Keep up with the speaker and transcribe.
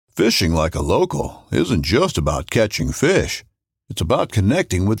Fishing like a local isn't just about catching fish. It's about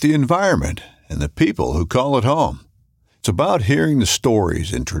connecting with the environment and the people who call it home. It's about hearing the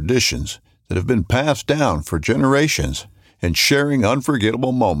stories and traditions that have been passed down for generations and sharing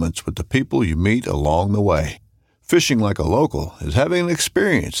unforgettable moments with the people you meet along the way. Fishing like a local is having an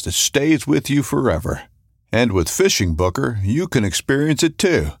experience that stays with you forever. And with Fishing Booker, you can experience it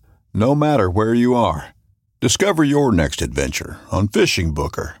too, no matter where you are. Discover your next adventure on Fishing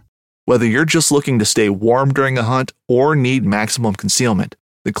Booker. Whether you're just looking to stay warm during a hunt or need maximum concealment,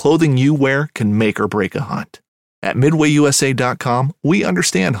 the clothing you wear can make or break a hunt. At MidwayUSA.com, we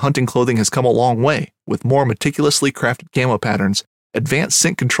understand hunting clothing has come a long way with more meticulously crafted camo patterns, advanced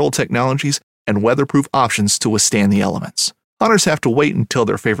scent control technologies, and weatherproof options to withstand the elements. Hunters have to wait until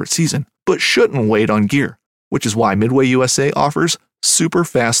their favorite season, but shouldn't wait on gear, which is why Midway USA offers super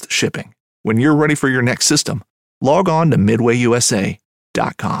fast shipping. When you're ready for your next system, log on to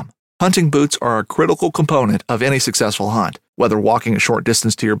MidwayUSA.com. Hunting boots are a critical component of any successful hunt. Whether walking a short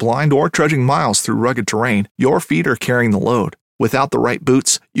distance to your blind or trudging miles through rugged terrain, your feet are carrying the load. Without the right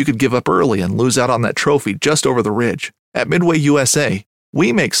boots, you could give up early and lose out on that trophy just over the ridge. At Midway USA,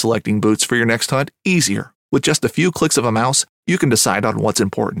 we make selecting boots for your next hunt easier. With just a few clicks of a mouse, you can decide on what's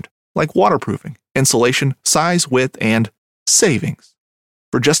important, like waterproofing, insulation, size, width, and savings.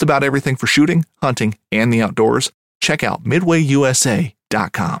 For just about everything for shooting, hunting, and the outdoors, check out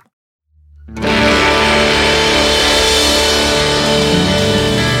MidwayUSA.com.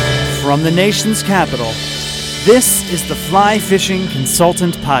 From the nation's capital, this is the Fly Fishing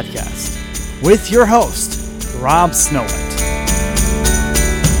Consultant Podcast with your host, Rob Snowhite.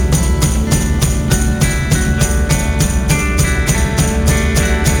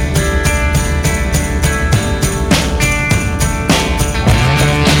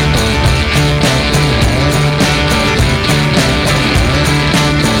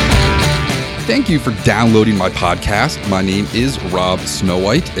 Thank you for downloading my podcast. My name is Rob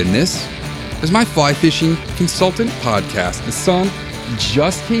Snowhite, and this is my Fly Fishing Consultant Podcast. The sun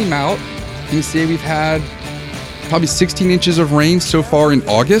just came out. I'm going to say we've had probably 16 inches of rain so far in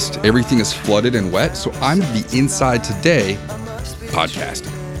August. Everything is flooded and wet, so I'm the Inside Today podcast.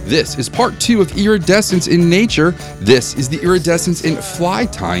 This is part 2 of Iridescence in Nature. This is the Iridescence in Fly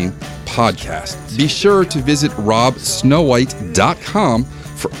Tying podcast. Be sure to visit robsnowhite.com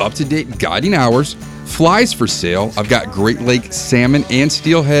for up-to-date guiding hours, flies for sale. I've got Great Lake salmon and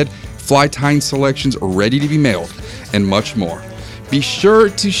steelhead fly tying selections ready to be mailed, and much more. Be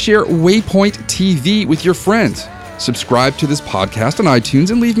sure to share Waypoint TV with your friends. Subscribe to this podcast on iTunes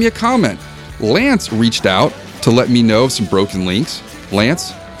and leave me a comment. Lance reached out to let me know of some broken links.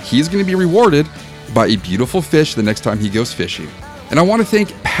 Lance, he's going to be rewarded by a beautiful fish the next time he goes fishing. And I want to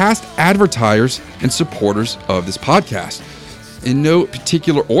thank past advertisers and supporters of this podcast. In no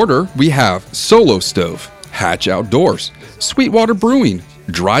particular order, we have Solo Stove, Hatch Outdoors, Sweetwater Brewing,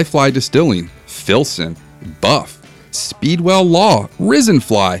 Dry Fly Distilling, Filson, Buff, Speedwell Law, Risen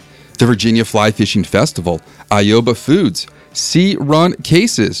Fly, the Virginia Fly Fishing Festival, Ioba Foods, Sea Run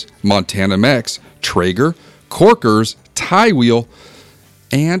Cases, Montana Mex, Traeger, Corkers, Tie Wheel,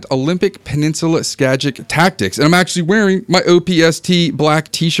 and Olympic Peninsula Skagit Tactics. And I'm actually wearing my OPST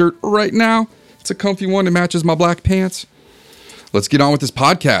black t-shirt right now. It's a comfy one that matches my black pants. Let's get on with this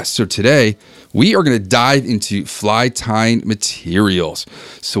podcast. So today, we are going to dive into fly tying materials.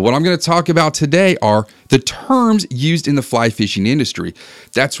 So what I'm going to talk about today are the terms used in the fly fishing industry.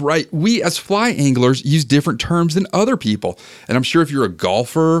 That's right, we as fly anglers use different terms than other people. And I'm sure if you're a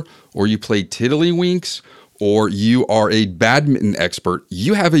golfer or you play tiddlywinks or you are a badminton expert,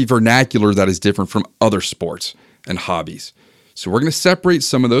 you have a vernacular that is different from other sports and hobbies. So we're going to separate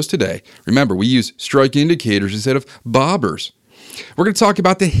some of those today. Remember, we use strike indicators instead of bobbers. We're going to talk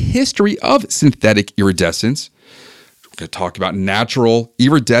about the history of synthetic iridescence. We're going to talk about natural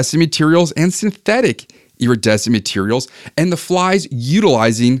iridescent materials and synthetic iridescent materials and the flies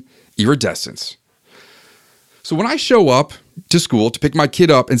utilizing iridescence. So when I show up to school to pick my kid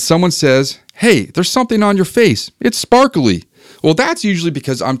up and someone says, "Hey, there's something on your face. It's sparkly." Well, that's usually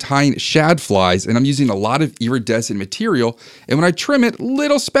because I'm tying shad flies and I'm using a lot of iridescent material. And when I trim it,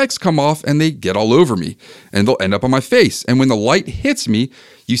 little specks come off and they get all over me and they'll end up on my face. And when the light hits me,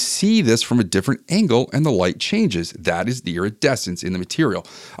 you see this from a different angle and the light changes. That is the iridescence in the material.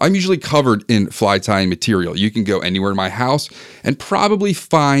 I'm usually covered in fly tying material. You can go anywhere in my house and probably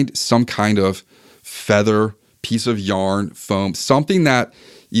find some kind of feather, piece of yarn, foam, something that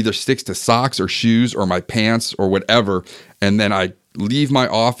either sticks to socks or shoes or my pants or whatever, and then I leave my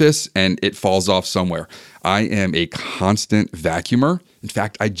office and it falls off somewhere. I am a constant vacuumer. In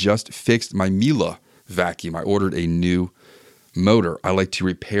fact, I just fixed my Miele vacuum. I ordered a new motor. I like to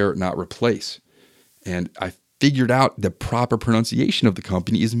repair, not replace. And I figured out the proper pronunciation of the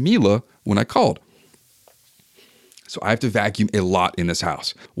company is Miele when I called. So I have to vacuum a lot in this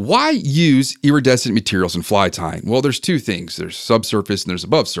house. Why use iridescent materials in fly tying? Well, there's two things. There's subsurface and there's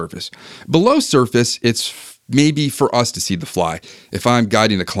above surface. Below surface, it's maybe for us to see the fly. If I'm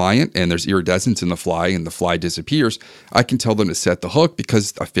guiding a client and there's iridescence in the fly disappears, I can tell them to set the hook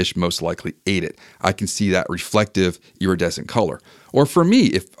because a fish most likely ate it. I can see that reflective iridescent color. Or for me,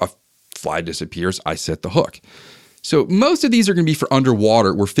 if a fly disappears, I set the hook. So most of these are going to be for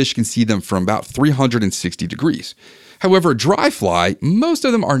underwater where fish can see them from about 360 degrees. However, a dry fly, most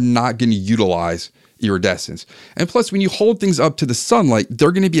of them are not going to utilize iridescence. And plus, when you hold things up to the sunlight,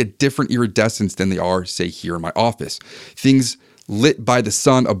 they're going to be a different iridescence than they are, say, here in my office. Things lit by the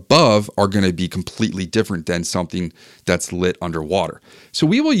sun above are going to be completely different than something that's lit underwater. So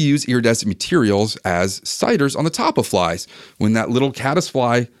we will use iridescent materials as sighters on the top of flies. When that little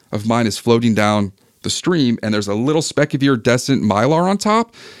caddisfly of mine is floating down the stream and there's a little speck of iridescent mylar on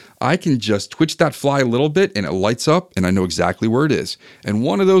top, I can just twitch that fly a little bit and it lights up and I know exactly where it is. And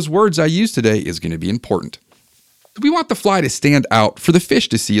one of those words I use today is going to be important. We want the fly to stand out for the fish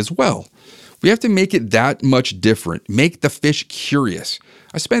to see as well. We have to make it that much different, make the fish curious.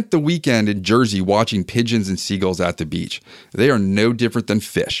 I spent the weekend in Jersey watching pigeons and seagulls at the beach. They are no different than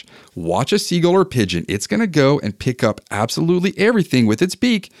fish. Watch a seagull or pigeon, it's going to go and pick up absolutely everything with its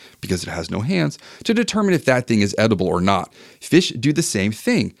beak, because it has no hands, to determine if that thing is edible or not. Fish do the same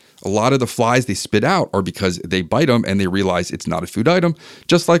thing. A lot of the flies they spit out are because they bite them and they realize it's not a food item,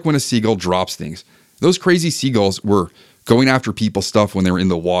 just like when a seagull drops things. Those crazy seagulls were going after people's stuff when they were in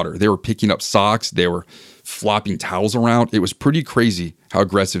the water. They were picking up socks. They were flopping towels around. It was pretty crazy how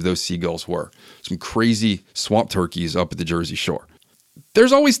aggressive those seagulls were. Some crazy swamp turkeys up at the Jersey Shore.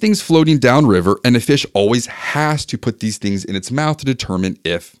 There's always things floating downriver, and the fish always has to put these things in its mouth to determine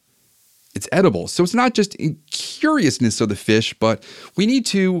if it's edible. So it's not just in curiousness of the fish, but we need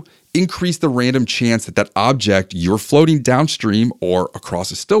to increase the random chance that that object you're floating downstream or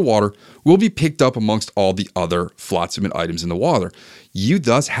across a still water will be picked up amongst all the other flotsam and items in the water. You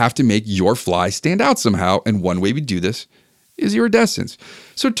thus have to make your fly stand out somehow, and one way we do this is iridescence.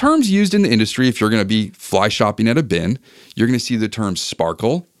 So terms used in the industry, if you're going to be fly shopping at a bin, you're going to see the terms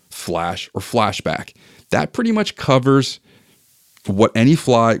sparkle, flash, or flashback. That pretty much covers what any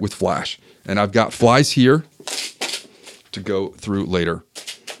fly with flash. And I've got flies here to go through later.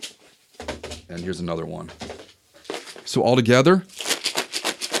 And here's another one. So all together,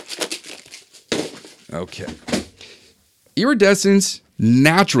 okay. Iridescence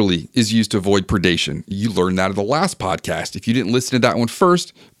naturally is used to avoid predation. You learned that in the last podcast. If you didn't listen to that one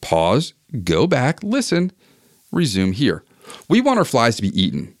first, pause, go back, listen, resume here. We want our flies to be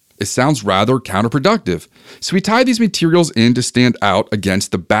eaten. It sounds rather counterproductive. So we tie these materials in to stand out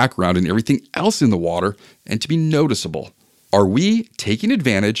against the background and everything else in the water and to be noticeable. Are we taking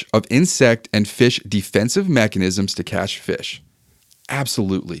advantage of insect and fish defensive mechanisms to catch fish?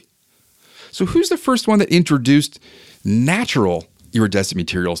 Absolutely. So who's the first one that introduced natural iridescent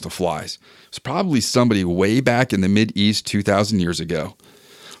materials to flies? It's probably somebody way back in the Mid-East 2,000 years ago.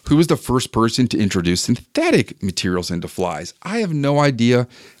 Who was the first person to introduce synthetic materials into flies? I have no idea.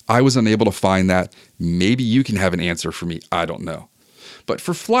 I was unable to find that. Maybe you can have an answer for me. I don't know. But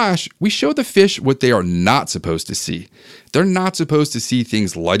for flash, we show the fish what they are not supposed to see. They're not supposed to see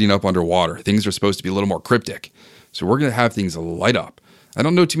things lighting up underwater. Things are supposed to be a little more cryptic. So we're going to have things light up. I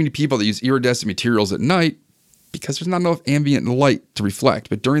don't know too many people that use iridescent materials at night because there's not enough ambient light to reflect.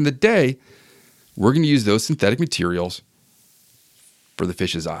 But during the day, we're going to use those synthetic materials for the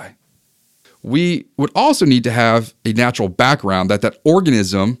fish's eye. We would also need to have a natural background that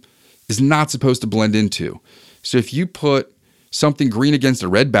organism is not supposed to blend into. So if you put something green against a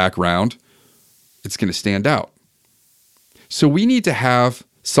red background, it's going to stand out. So we need to have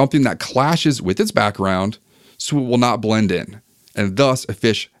something that clashes with its background so it will not blend in. And thus, a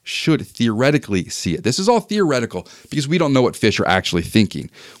fish should theoretically see it. This is all theoretical because we don't know what fish are actually thinking.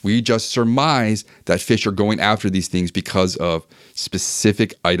 We just surmise that fish are going after these things because of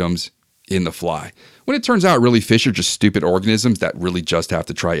specific items in the fly. When it turns out really fish are just stupid organisms that really just have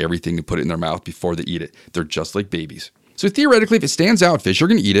to try everything and put it in their mouth before they eat it. They're just like babies. So theoretically, if it stands out, fish are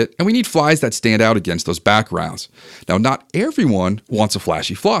going to eat it, and we need flies that stand out against those backgrounds. Now, not everyone wants a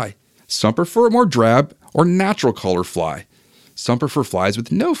flashy fly. Some prefer a more drab or natural color fly. Some prefer flies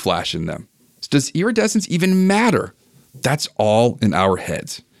with no flash in them. So does iridescence even matter? That's all in our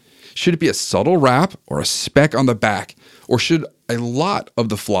heads. Should it be a subtle wrap or a speck on the back? Or should a lot of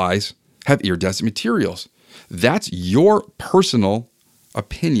the flies have iridescent materials? That's your personal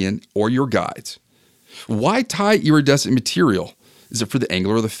opinion or your guides. Why tie iridescent material? Is it for the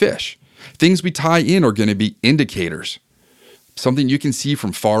angler or the fish? Things we tie in are going to be indicators, something you can see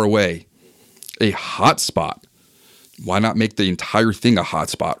from far away. A hot spot. Why not make the entire thing a hot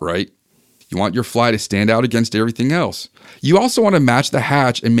spot, right? You want your fly to stand out against everything else. You also want to match the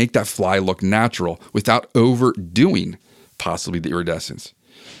hatch and make that fly look natural without overdoing possibly the iridescence.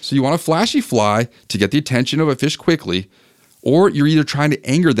 So you want a flashy fly to get the attention of a fish quickly, or you're either trying to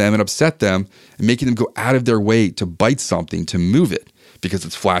anger them and upset them and making them go out of their way to bite something, to move it, because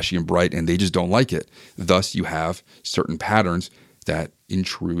it's flashy and bright and they just don't like it. Thus, you have certain patterns that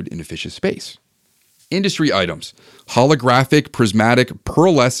intrude into fish's space. Industry items: holographic, prismatic,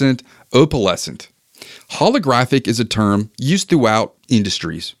 pearlescent, opalescent. Holographic is a term used throughout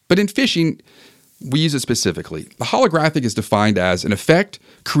industries, but in fishing, we use it specifically. The holographic is defined as an effect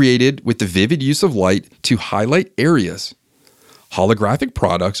created with the vivid use of light to highlight areas. Holographic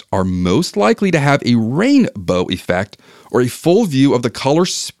products are most likely to have a rainbow effect or a full view of the color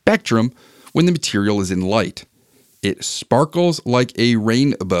spectrum when the material is in light. It sparkles like a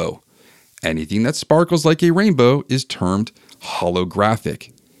rainbow. Anything that sparkles like a rainbow is termed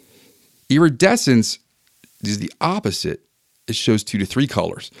holographic. Iridescence is the opposite. It shows 2 to 3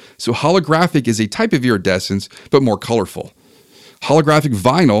 colors. So holographic is a type of iridescence, but more colorful. Holographic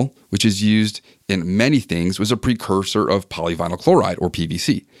vinyl, which is used in many things, was a precursor of polyvinyl chloride, or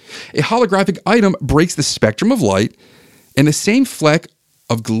PVC. A holographic item breaks the spectrum of light, and the same fleck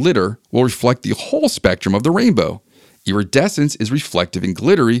of glitter will reflect the whole spectrum of the rainbow. Iridescence is reflective and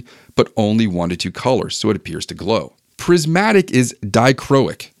glittery, but only 1 to 2 colors, so it appears to glow. Prismatic is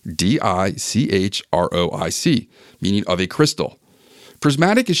dichroic, D-I-C-H-R-O-I-C, meaning of a crystal.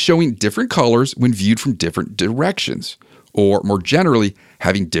 Prismatic is showing different colors when viewed from different directions, or more generally,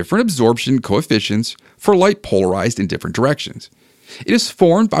 having different absorption coefficients for light polarized in different directions. It is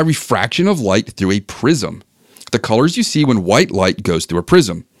formed by refraction of light through a prism. The colors you see when white light goes through a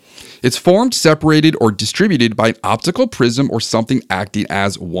prism. It's formed, separated, or distributed by an optical prism or something acting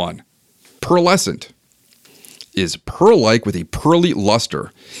as one. Pearlescent is pearl-like with a pearly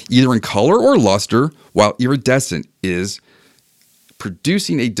luster, either in color or luster, while iridescent is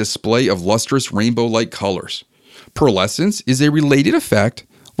producing a display of lustrous rainbow-like colors. Pearlescence is a related effect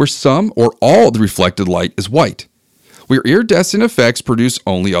where some or all of the reflected light is white, where iridescent effects produce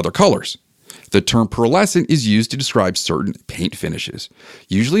only other colors. The term pearlescent is used to describe certain paint finishes,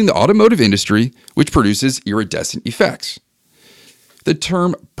 usually in the automotive industry, which produces iridescent effects. The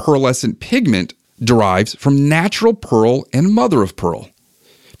term pearlescent pigment derives from natural pearl and mother of pearl.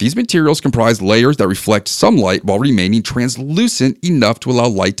 These materials comprise layers that reflect some light while remaining translucent enough to allow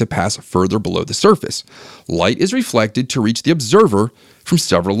light to pass further below the surface. Light is reflected to reach the observer from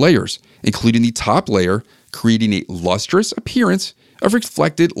several layers, including the top layer, creating a lustrous appearance of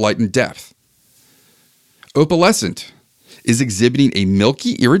reflected light and depth. Opalescent is exhibiting a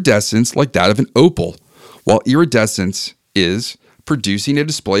milky iridescence like that of an opal, while iridescence is producing a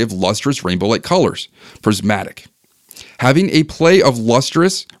display of lustrous rainbow-like colors. Prismatic, having a play of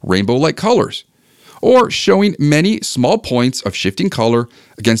lustrous rainbow-like colors, or showing many small points of shifting color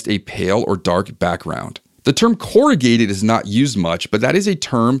against a pale or dark background. The term corrugated is not used much, but that is a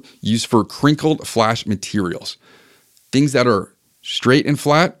term used for crinkled flash materials. Things that are straight and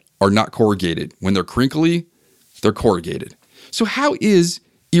flat are not corrugated. When they're crinkly, they're corrugated. So how is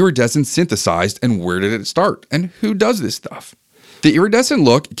iridescence synthesized, and where did it start, and who does this stuff? The iridescent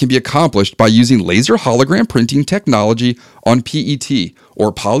look can be accomplished by using laser hologram printing technology on PET,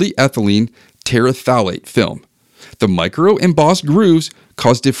 or polyethylene terephthalate film. The micro-embossed grooves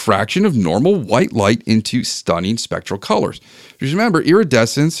cause diffraction of normal white light into stunning spectral colors. Just remember,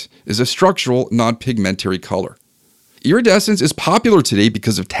 iridescence is a structural, non-pigmentary color. Iridescence is popular today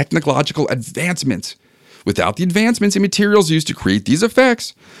because of technological advancements. Without the advancements in materials used to create these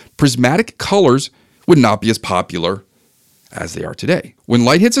effects, prismatic colors would not be as popular as they are today. When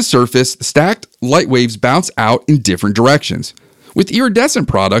light hits a surface, stacked light waves bounce out in different directions. With iridescent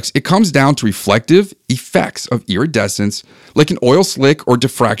products, it comes down to reflective effects of iridescence, like an oil slick or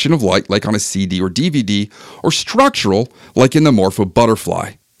diffraction of light like on a CD or DVD, or structural like in the Morpho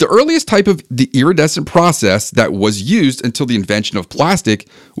butterfly. The earliest type of the iridescent process that was used until the invention of plastic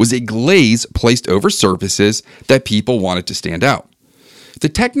was a glaze placed over surfaces that people wanted to stand out. The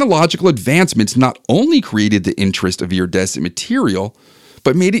technological advancements not only created the interest of iridescent material,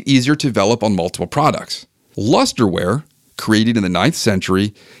 but made it easier to develop on multiple products. Lusterware, created in the 9th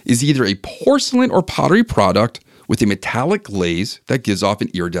century, is either a porcelain or pottery product with a metallic glaze that gives off an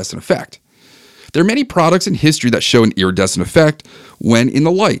iridescent effect. There are many products in history that show an iridescent effect when in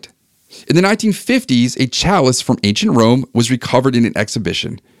the light. In the 1950s, a chalice from ancient Rome was recovered in an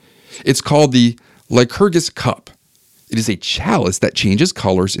exhibition. It's called the Lycurgus cup. It is a chalice that changes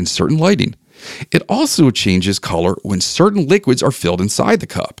colors in certain lighting. It also changes color when certain liquids are filled inside the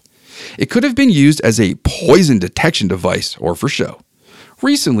cup. It could have been used as a poison detection device or for show.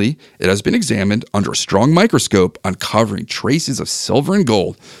 Recently, it has been examined under a strong microscope, uncovering traces of silver and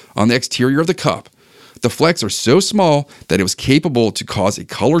gold on the exterior of the cup. The flecks are so small that it was capable to cause a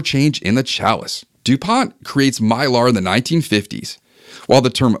color change in the chalice. DuPont creates Mylar in the 1950s. While the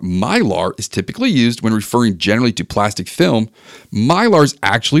term Mylar is typically used when referring generally to plastic film, Mylar is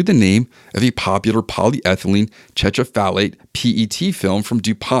actually the name of a popular polyethylene tetraphthalate PET film from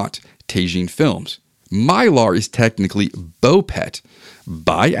DuPont, Teijin Films. Mylar is technically BOPET,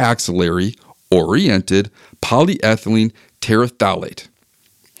 biaxillary oriented polyethylene terephthalate.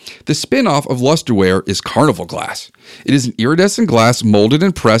 The spin-off of lusterware is Carnival glass. It is an iridescent glass molded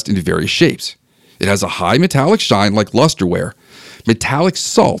and pressed into various shapes. It has a high metallic shine like lusterware. Metallic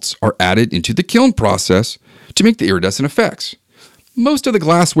salts are added into the kiln process to make the iridescent effects. Most of the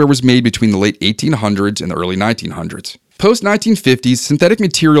glassware was made between the late 1800s and the early 1900s. Post-1950s, synthetic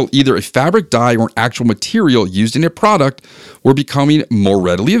material, either a fabric dye or an actual material used in a product, were becoming more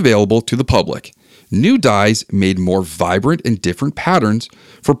readily available to the public. New dyes made more vibrant and different patterns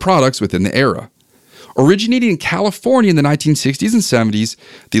for products within the era. Originating in California in the 1960s and 70s,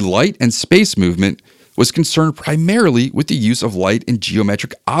 the light and space movement was concerned primarily with the use of light and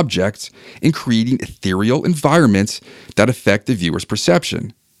geometric objects in creating ethereal environments that affect the viewer's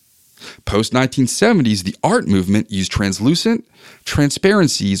perception. Post-1970s, the art movement used translucent,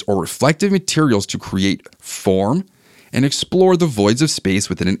 transparencies, or reflective materials to create form and explore the voids of space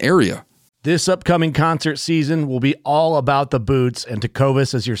within an area. This upcoming concert season will be all about the boots, and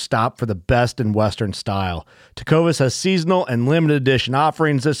Tecovas is your stop for the best in Western style. Tecovas has seasonal and limited edition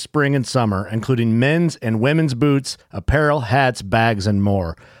offerings this spring and summer, including men's and women's boots, apparel, hats, bags, and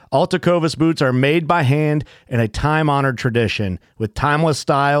more. All Tecovas boots are made by hand in a time-honored tradition with timeless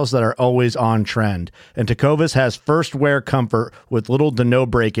styles that are always on trend. And Tecovas has first wear comfort with little to no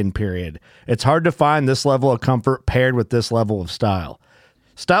break-in period. It's hard to find this level of comfort paired with this level of style.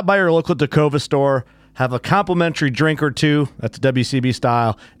 Stop by your local Tecovas store, have a complimentary drink or two, that's WCB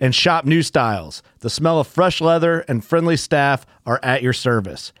style, and shop new styles. The smell of fresh leather and friendly staff are at your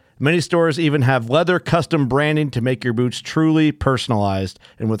service. Many stores even have leather custom branding to make your boots truly personalized.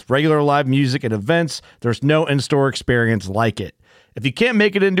 And with regular live music and events, there's no in-store experience like it. If you can't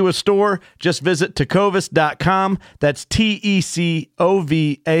make it into a store, just visit tecovas.com. That's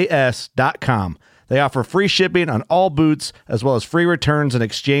TECOVAS.com. They offer free shipping on all boots, as well as free returns and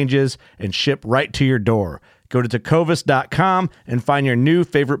exchanges, and ship right to your door. Go to tecovas.com and find your new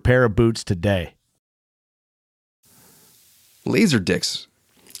favorite pair of boots today. Laserdiscs.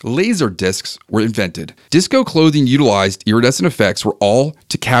 Laser discs were invented. Disco clothing utilized iridescent effects were all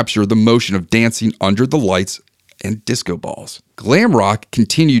to capture the motion of dancing under the lights and disco balls. Glam rock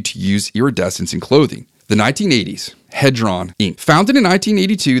continued to use iridescence in clothing. The 1980s, Hedron Inc. Founded in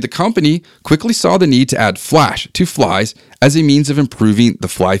 1982, the company quickly saw the need to add flash to flies as a means of improving the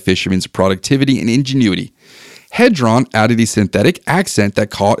fly fisherman's productivity and ingenuity. Hedron added a synthetic accent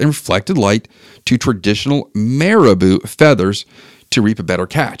that caught and reflected light to traditional marabou feathers to reap a better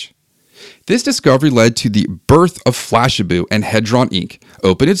catch. This discovery led to the birth of Flashabou, and Hedron Inc.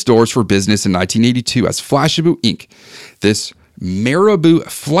 opened its doors for business in 1982 as Flashabou Inc. This marabou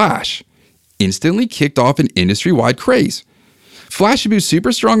flash instantly kicked off an industry-wide craze. Flashabou's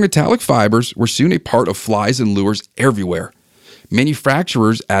super strong metallic fibers were soon a part of flies and lures everywhere.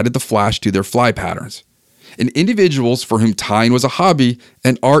 Manufacturers added the flash to their fly patterns. And individuals for whom tying was a hobby,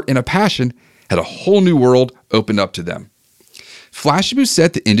 an art, and a passion had a whole new world opened up to them. Flashabou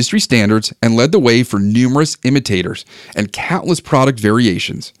set the industry standards and led the way for numerous imitators and countless product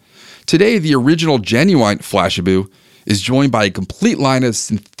variations. Today, the original genuine Flashabou is joined by a complete line of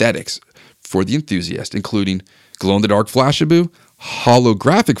synthetics for the enthusiast, including glow-in-the-dark Flashabou,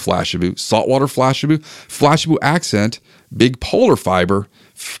 holographic Flashabou, saltwater Flashabou, Flashabou accent, big polar fiber,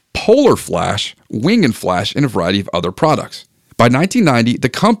 polar flash, wing and flash, and a variety of other products. By 1990, the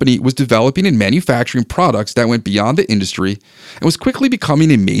company was developing and manufacturing products that went beyond the industry and was quickly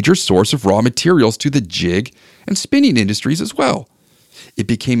becoming a major source of raw materials to the jig and spinning industries as well. It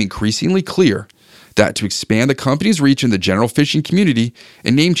became increasingly clear that to expand the company's reach in the general fishing community,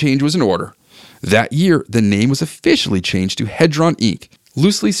 a name change was in order. That year, the name was officially changed to Hedron Inc.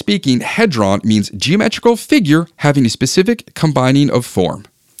 Loosely speaking, Hedron means geometrical figure having a specific combining of form.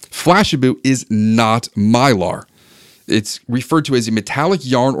 Flashabou is not Mylar. It's referred to as a metallic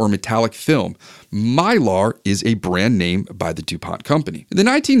yarn or metallic film. Mylar is a brand name by the DuPont company. In the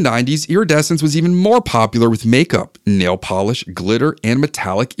 1990s, iridescence was even more popular with makeup, nail polish, glitter, and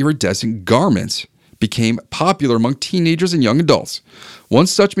metallic iridescent garments became popular among teenagers and young adults. One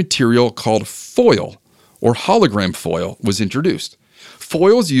such material called foil, or hologram foil, was introduced.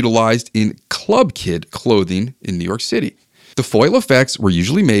 Foil is utilized in club kid clothing in New York City. The foil effects were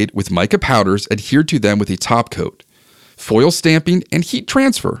usually made with mica powders adhered to them with a top coat, foil stamping, and heat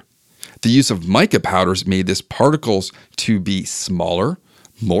transfer. The use of mica powders made these particles to be smaller,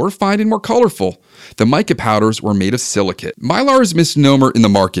 more refined, and more colorful. The mica powders were made of silicate. Mylar is a misnomer in the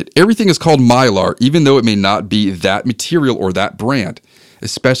market. Everything is called Mylar, even though it may not be that material or that brand,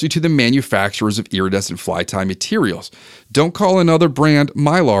 especially to the manufacturers of iridescent fly tie materials. Don't call another brand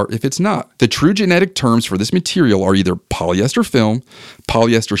Mylar if it's not. The true genetic terms for this material are either polyester film,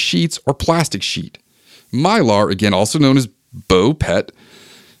 polyester sheets, or plastic sheet. Mylar, again also known as BOPET,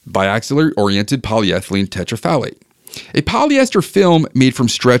 biaxially oriented polyethylene tetraphthalate. A polyester film made from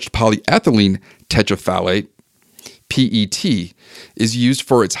stretched polyethylene tetraphthalate, PET, is used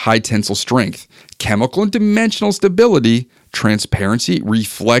for its high tensile strength, chemical and dimensional stability, transparency,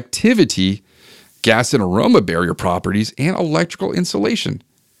 reflectivity, gas and aroma barrier properties, and electrical insulation.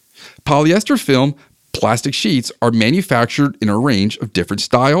 Polyester film plastic sheets are manufactured in a range of different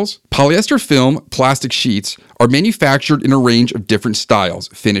styles. Polyester film plastic sheets are manufactured in a range of different styles,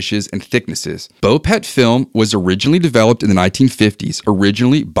 finishes, and thicknesses. BOPET film was originally developed in the 1950s,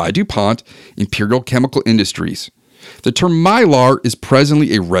 originally by DuPont Imperial Chemical Industries. The term Mylar is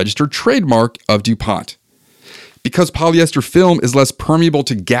presently a registered trademark of DuPont. Because polyester film is less permeable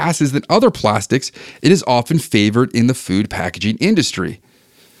to gases than other plastics, it is often favored in the food packaging industry.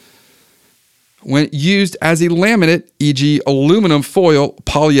 When used as a laminate, e.g. aluminum foil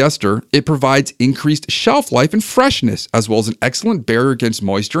polyester, it provides increased shelf life and freshness, as well as an excellent barrier against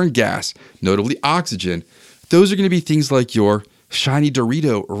moisture and gas, notably oxygen. Those are going to be things like your shiny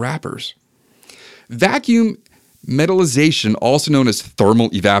Dorito wrappers. Vacuum metallization, also known as thermal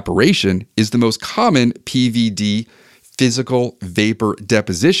evaporation, is the most common PVD, physical vapor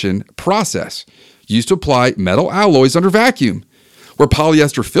deposition, process used to apply metal alloys under vacuum. Where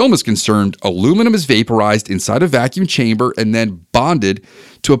polyester film is concerned, aluminum is vaporized inside a vacuum chamber and then bonded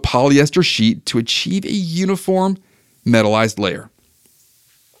to a polyester sheet to achieve a uniform metallized layer.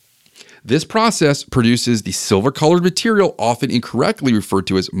 This process produces the silver-colored material often incorrectly referred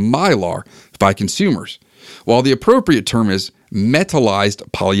to as Mylar by consumers, while the appropriate term is metallized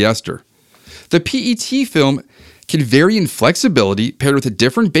polyester. The PET film can vary in flexibility. Paired with a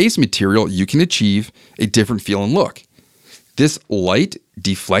different base material, you can achieve a different feel and look. This light,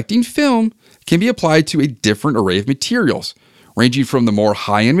 deflecting film can be applied to a different array of materials, ranging from the more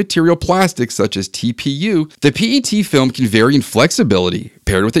high-end material plastics such as TPU. The PET film can vary in flexibility.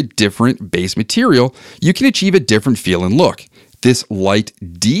 Paired with a different base material, you can achieve a different feel and look. This light,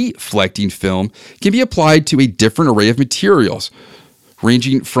 deflecting film can be applied to a different array of materials,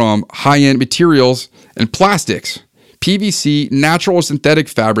 ranging from high-end materials and plastics, PVC, natural or synthetic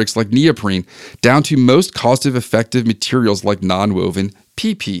fabrics like neoprene, down to most cost-effective materials like non-woven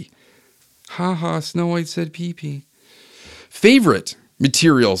PP. Haha, Snow White said PP. Favorite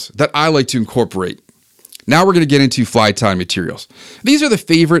materials that I like to incorporate. Now we're going to get into fly tie materials. These are the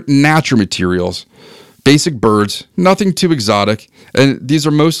favorite natural materials. Basic birds, nothing too exotic, and these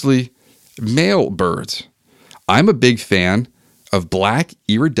are mostly male birds. I'm a big fan of black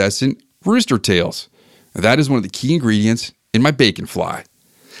iridescent rooster tails. That is one of the key ingredients in my bacon fly.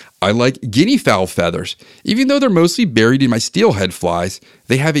 I like guinea fowl feathers. Even though they're mostly buried in my steelhead flies,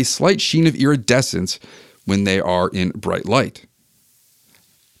 they have a slight sheen of iridescence when they are in bright light.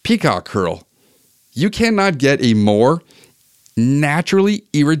 Peacock curl. You cannot get a more naturally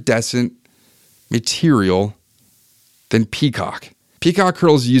iridescent material than peacock. Peacock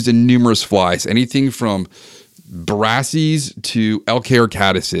curl is used in numerous flies, anything from brassies to elk-hair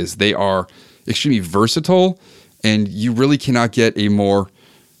caddises. They are extremely versatile, and you really cannot get a more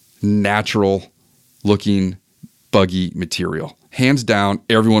natural looking buggy material. Hands down,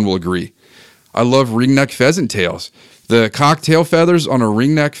 everyone will agree. I love ringneck pheasant tails. The cocktail feathers on a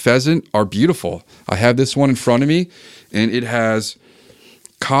ringneck pheasant are beautiful. I have this one in front of me, and it has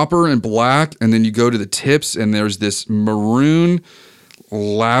copper and black, and then you go to the tips, and there's this maroon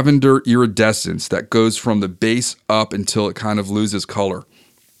lavender iridescence that goes from the base up until it kind of loses color.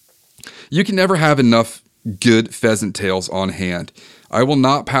 You can never have enough good pheasant tails on hand. I will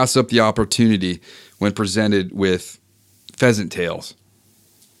not pass up the opportunity when presented with pheasant tails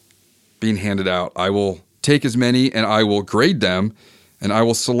being handed out. I will take as many and I will grade them, and I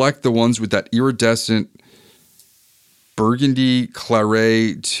will select the ones with that iridescent burgundy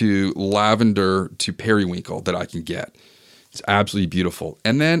claret to lavender to periwinkle that I can get. It's absolutely beautiful.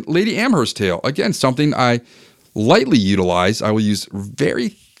 And then Lady Amherst tail, again, something I lightly utilize. I will use very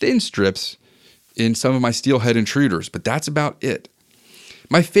thin strips in some of my steelhead intruders, but that's about it.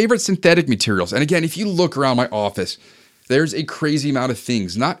 My favorite synthetic materials, and again, if you look around my office, there's a crazy amount of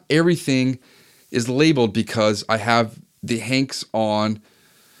things. Not everything is labeled because I have the hanks on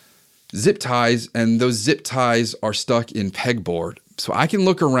zip ties, and those zip ties are stuck in pegboard. So I can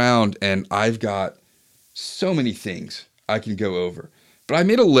look around and I've got so many things I can go over. But I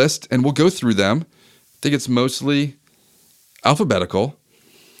made a list and we'll go through them. I think it's mostly alphabetical.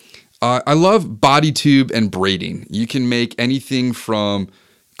 I love body tube and braiding. You can make anything from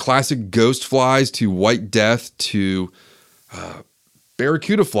classic ghost flies to white death to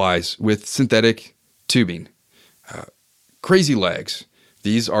barracuda flies with synthetic tubing. Crazy legs.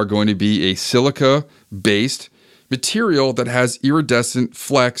 These are going to be a silica-based material that has iridescent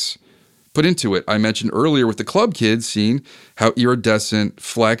flecks put into it. I mentioned earlier with the club kids seeing how iridescent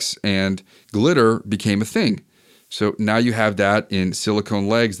flecks and glitter became a thing. So now you have that in silicone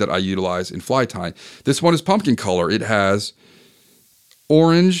legs that I utilize in fly tying. This one is pumpkin color. It has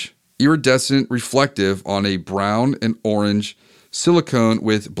orange, iridescent, reflective on a brown and orange silicone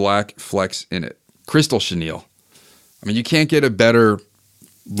with black flecks in it. Crystal chenille. I mean, you can't get a better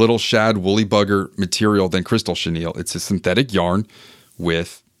little shad woolly bugger material than crystal chenille. It's a synthetic yarn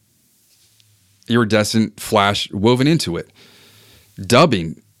with iridescent flash woven into it.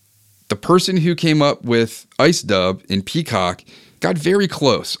 Dubbing. The person who came up with Ice Dub in Peacock got very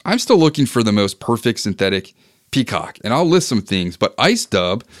close. I'm still looking for the most perfect synthetic peacock, and I'll list some things, but Ice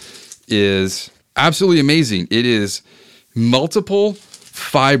Dub is absolutely amazing. It is multiple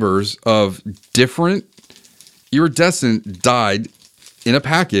fibers of different iridescent dyed in a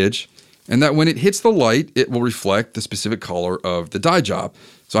package, and that when it hits the light, it will reflect the specific color of the dye job.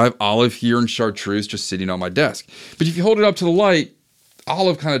 So I have olive here and chartreuse just sitting on my desk. But if you hold it up to the light,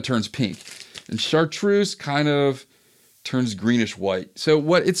 olive kind of turns pink, and chartreuse kind of turns greenish white. So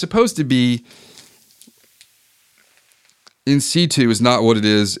what it's supposed to be in situ is not what it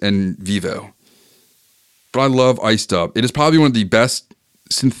is in vivo. But I love Ice Dub. It is probably one of the best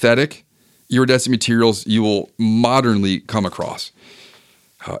synthetic iridescent materials you will modernly come across.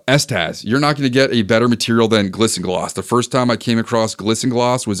 Estaz, you're not going to get a better material than Glisten Gloss. The first time I came across Glisten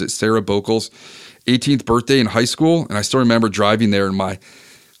Gloss was at Sarah Bokel's 18th birthday in high school, and I still remember driving there in my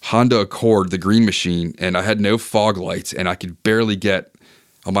Honda Accord, the green machine, and I had no fog lights, and I could barely get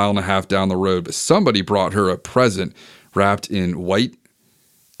a mile and a half down the road, but somebody brought her a present wrapped in white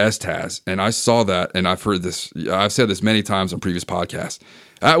Estaz, and I saw that, and I've said this many times on previous podcasts.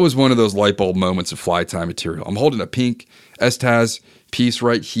 That was one of those light bulb moments of fly tie material. I'm holding a pink Estaz piece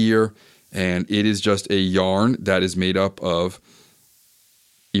right here, and it is just a yarn that is made up of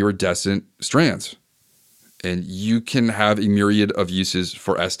iridescent strands, and you can have a myriad of uses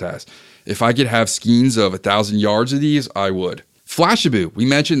for Estaz. If I could have skeins of 1,000 yards of these, I would. Flashabou, we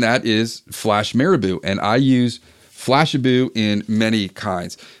mentioned that is Flash Marabou, and I use Flashabou in many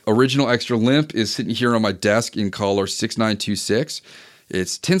kinds. Original Extra Limp is sitting here on my desk in color 6926.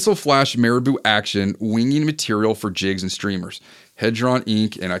 It's Tinsel Flash Marabou Action winging material for jigs and streamers. Head drawn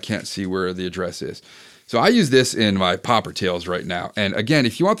ink, and I can't see where the address is. So I use this in my popper tails right now. And again,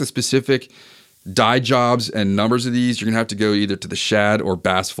 if you want the specific dye jobs and numbers of these, you're going to have to go either to the Shad or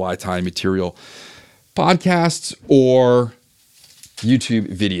Bass Fly Tie Material podcasts or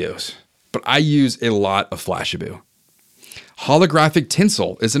YouTube videos. But I use a lot of Flashabou. Holographic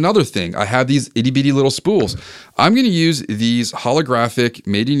tinsel is another thing. I have these itty bitty little spools. I'm going to use these holographic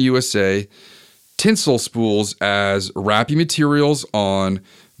made in USA tinsel spools as wrapping materials on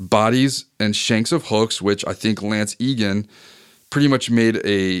bodies and shanks of hooks, which I think Lance Egan pretty much made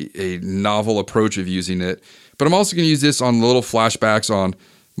a novel approach of using it. But I'm also going to use this on little flashbacks on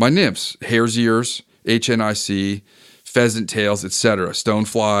my nymphs, hare's ears, HNIC, pheasant tails, etc.,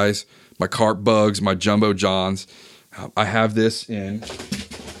 stoneflies, my carp bugs, my jumbo johns. I have this in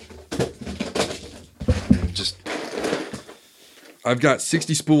I've got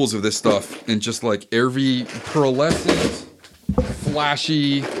 60 spools of this stuff in just like every pearlescent,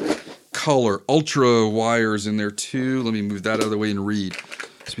 flashy color, ultra wires in there too. Let me move that out of the way and read.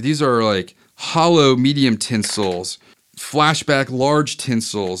 So these are like hollow medium tinsels, flashback large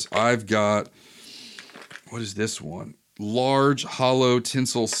tinsels. I've got, what is this one? Large hollow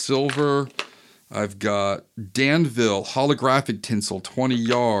tinsel silver. I've got Danville holographic tinsel, 20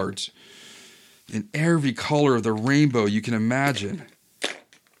 yards. In every color of the rainbow you can imagine.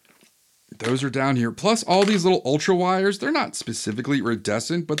 Those are down here. Plus all these little ultra wires, they're not specifically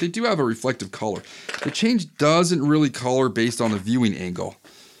iridescent, but they do have a reflective color. The change doesn't really color based on the viewing angle.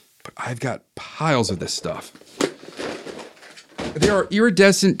 But I've got piles of this stuff. There are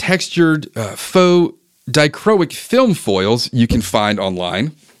iridescent textured faux dichroic film foils you can find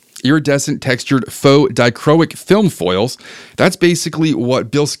online. iridescent textured faux dichroic film foils. That's basically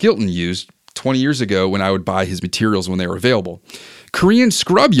what Bill Skilton used 20 years ago when I would buy his materials when they were available. Korean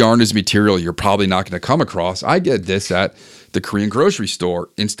scrub yarn is material you're probably not going to come across. I get this at the Korean grocery store.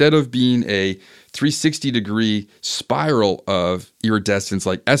 Instead of being a 360-degree spiral of iridescence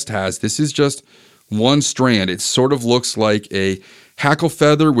like Est has, this is just one strand. It sort of looks like a hackle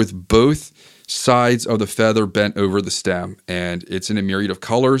feather with both sides of the feather bent over the stem, and it's in a myriad of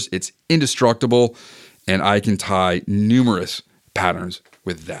colors. It's indestructible, and I can tie numerous patterns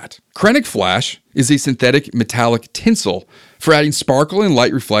with that. Krennic Flash is a synthetic metallic tinsel for adding sparkle and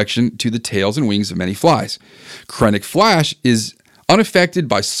light reflection to the tails and wings of many flies. Krennic Flash is unaffected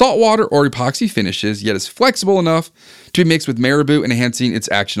by saltwater or epoxy finishes, yet is flexible enough to be mixed with marabou, enhancing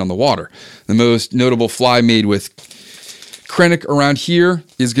its action on the water. The most notable fly made with Krennic around here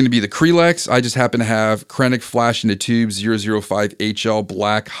is going to be the Krelex. I just happen to have Krennic Flash in a tube 005 HL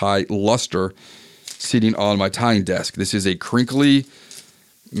black high luster sitting on my tying desk. This is a crinkly,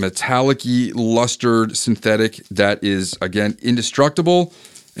 metallic-y, lustered synthetic that is, again, indestructible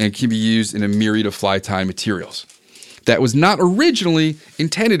and can be used in a myriad of fly tying materials. That was not originally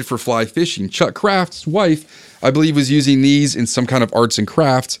intended for fly fishing. Chuck Craft's wife, I believe, was using these in some kind of arts and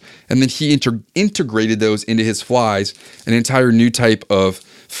crafts, and then he integrated those into his flies. An entire new type of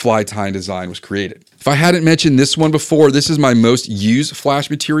fly tying design was created. If I hadn't mentioned this one before, this is my most used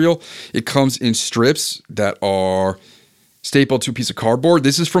flash material. It comes in strips that are stapled to a piece of cardboard.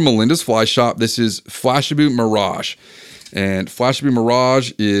 This is from Melinda's Fly Shop. This is Flashabou Mirage. And Flashabou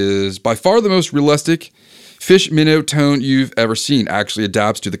Mirage is by far the most realistic fish minnow tone you've ever seen. Actually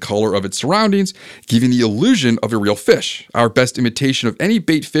adapts to the color of its surroundings, giving the illusion of a real fish. Our best imitation of any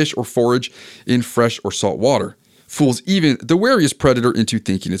bait fish or forage in fresh or salt water. Fools even the wariest predator into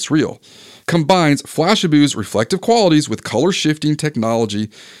thinking it's real. Combines Flashabou's reflective qualities with color shifting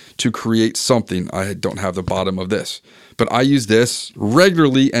technology to create something. I don't have the bottom of this, but I use this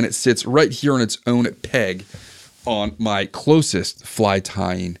regularly, and it sits right here on its own peg on my closest fly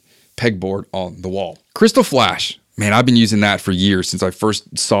tying pegboard on the wall. Crystal Flash. Man, I've been using that for years, since I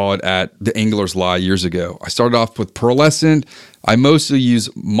first saw it at the Angler's Lie years ago. I started off with pearlescent. I mostly use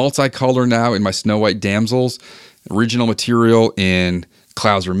multicolor now in my Snow White Damsels. Original material in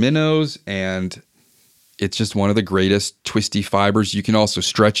Clouser minnows, and it's just one of the greatest twisty fibers. You can also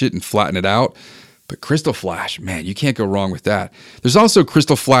stretch it and flatten it out. But Crystal Flash, man, you can't go wrong with that. There's also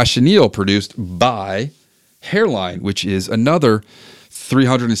Crystal Flash Chenille, produced by Hairline, which is another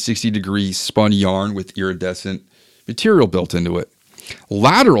 360-degree spun yarn with iridescent material built into it.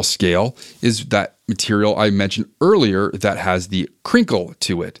 Lateral scale is that material I mentioned earlier that has the crinkle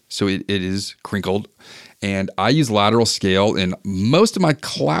to it. So it is crinkled. And I use lateral scale in most of my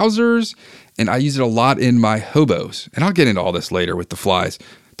Clousers, and I use it a lot in my hobos. And I'll get into all this later with the flies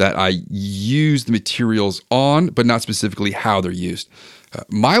that I use the materials on, but not specifically how they're used.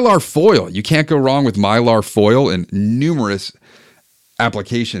 Mylar foil. You can't go wrong with Mylar foil in numerous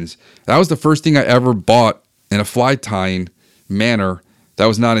applications. That was the first thing I ever bought in a fly tying manner that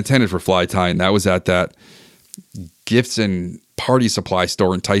was not intended for fly tying. That was at that gifts and party supply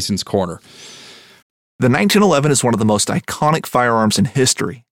store in Tyson's Corner. The 1911 is one of the most iconic firearms in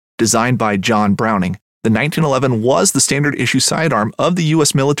history. Designed by John Browning, the 1911 was the standard issue sidearm of the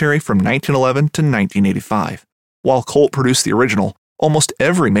U.S. military from 1911 to 1985. While Colt produced the original, almost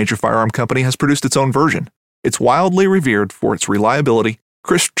every major firearm company has produced its own version. It's wildly revered for its reliability,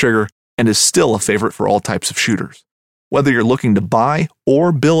 crisp trigger, and is still a favorite for all types of shooters. Whether you're looking to buy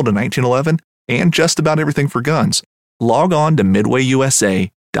or build a 1911 and just about everything for guns, log on to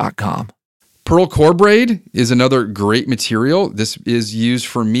MidwayUSA.com. Pearl core braid is another great material. This is used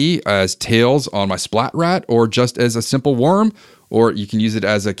for me as tails on my splat rat, or just as a simple worm, or you can use it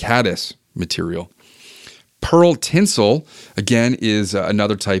as a caddis material. Pearl tinsel, again, is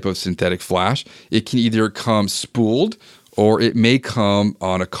another type of synthetic flash. It can either come spooled or it may come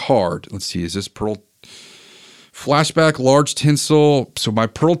on a card. Let's see, is this pearl flashback large tinsel? So my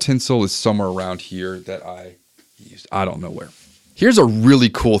pearl tinsel is somewhere around here that I used. I don't know where. Here's a really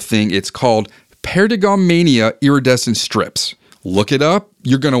cool thing. It's called Perdigon Mania iridescent strips. Look it up.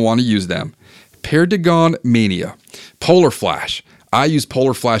 You're going to want to use them. Perdigon Mania. Polar flash. I use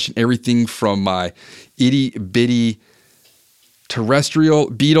polar flash in everything from my itty bitty terrestrial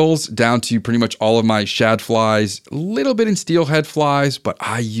beetles down to pretty much all of my shad flies, a little bit in steelhead flies, but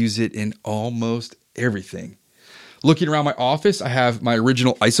I use it in almost everything. Looking around my office, I have my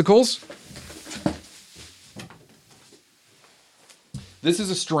original icicles. This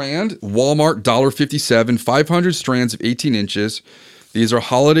is a strand, Walmart, $1.57, 500 strands of 18 inches. These are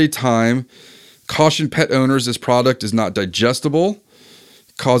holiday time. Caution pet owners, this product is not digestible.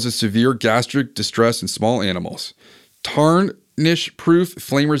 causes severe gastric distress in small animals. Tarnish-proof,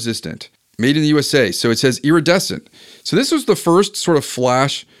 flame-resistant. Made in the USA. So it says iridescent. So this was the first sort of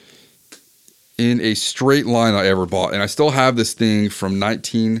flash in a straight line I ever bought. And I still have this thing from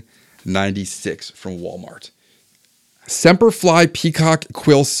 1996 from Walmart. Semperfli Peacock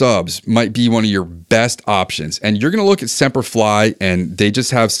Quill Subs might be one of your best options. And you're going to look at Semperfli, and they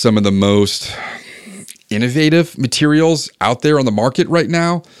just have some of the most innovative materials out there on the market right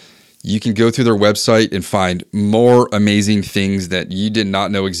now. You can go through their website and find more amazing things that you did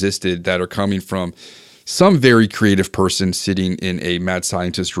not know existed that are coming from some very creative person sitting in a mad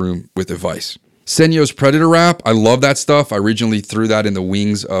scientist room with a vice. Senyo's Predator Wrap. I love that stuff. I originally threw that in the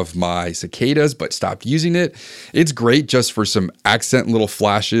wings of my cicadas, but stopped using it. It's great just for some accent little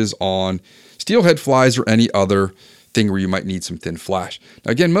flashes on steelhead flies or any other thing where you might need some thin flash.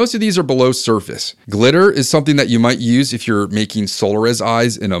 Now, again, most of these are below surface. Glitter is something that you might use if you're making Solares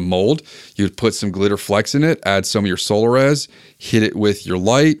eyes in a mold. You'd put some glitter flecks in it, add some of your Solares, hit it with your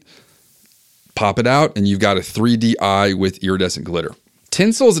light, pop it out, and you've got a 3D eye with iridescent glitter.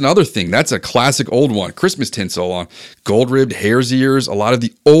 Tinsel is another thing. That's a classic old one. Christmas tinsel on gold-ribbed hare's ears, a lot of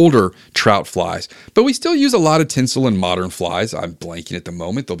the older trout flies. But we still use a lot of tinsel in modern flies. I'm blanking at the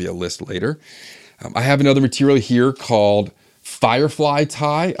moment. There'll be a list later. I have another material here called Firefly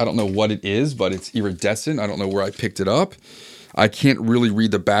Tie. I don't know what it is, but it's iridescent. I don't know where I picked it up. I can't really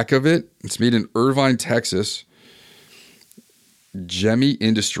read the back of it. It's made in Irvine, Texas. Gemmy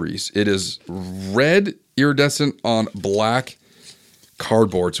Industries. It is red iridescent on black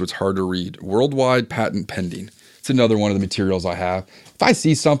cardboard, so it's hard to read. Worldwide patent pending. It's another one of the materials I have. If I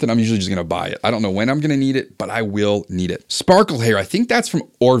see something, I'm usually just going to buy it. I don't know when I'm going to need it, but I will need it. Sparkle Hair. I think that's from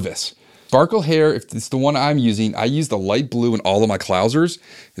Orvis. Sparkle Hair, if it's the one I'm using, I use the light blue in all of my Clousers.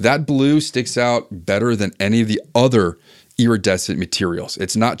 That blue sticks out better than any of the other iridescent materials.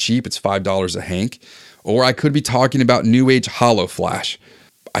 It's not cheap. It's $5 a hank. Or I could be talking about New Age Hollow Flash.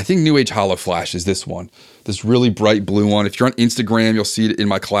 I think New Age Hollow Flash is this one. This really bright blue one. If you're on Instagram, you'll see it in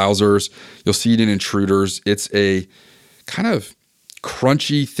my Clousers. You'll see it in Intruders. It's a kind of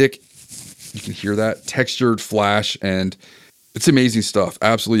crunchy, thick, you can hear that, textured flash, and it's amazing stuff.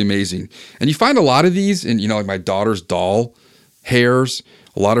 Absolutely amazing. And you find a lot of these in, like my daughter's doll hairs.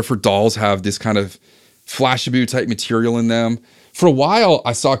 A lot of her dolls have this kind of Flashabou type material in them. For a while,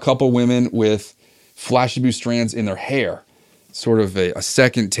 I saw a couple women with Flashabou strands in their hair. Sort of a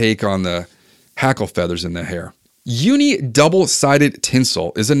second take on the hackle feathers in the hair. Uni double-sided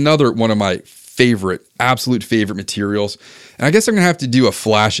tinsel is another one of my absolute favorite materials. And I guess I'm going to have to do a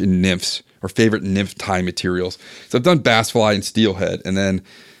flash in nymphs or favorite nymph tie materials. So I've done bass fly and steelhead, and then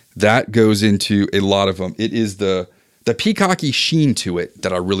that goes into a lot of them. It is the peacocky sheen to it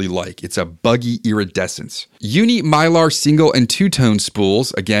that I really like. It's a buggy iridescence. Uni Mylar single and two-tone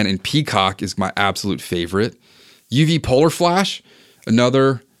spools, again in peacock, is my absolute favorite. UV Polar Flash,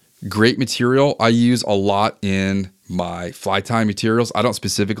 another great material I use a lot in my fly tie materials. I don't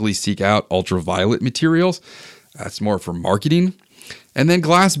specifically seek out ultraviolet materials. That's more for marketing. And then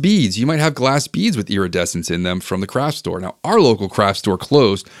glass beads. You might have glass beads with iridescence in them from the craft store. Now, our local craft store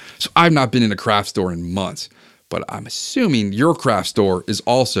closed, so I've not been in a craft store in months. But I'm assuming your craft store is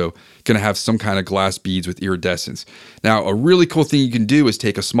also going to have some kind of glass beads with iridescence. Now, a really cool thing you can do is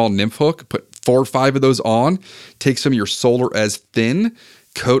take a small nymph hook, put 4 or 5 of those on, take some of your Solares thin,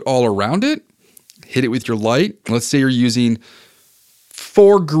 coat all around it, hit it with your light. Let's say you're using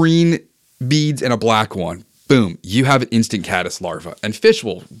 4 green beads and a black one. Boom, you have an instant caddis larva, and fish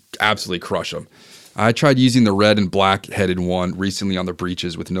will absolutely crush them. I tried using the red and black headed one recently on the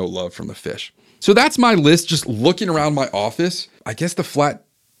breaches with no love from the fish. So that's my list, just looking around my office. I guess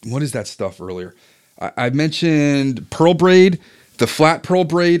what is that stuff earlier? I mentioned pearl braid. The flat pearl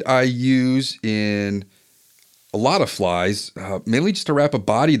braid I use in a lot of flies, mainly just to wrap a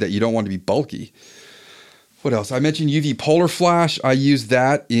body that you don't want to be bulky. What else? I mentioned UV Polar Flash. I use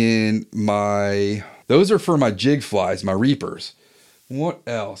that in those are for my jig flies, my reapers. What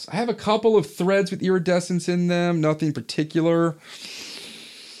else? I have a couple of threads with iridescence in them, nothing particular.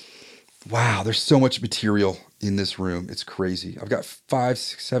 Wow, there's so much material in this room. It's crazy. I've got 5,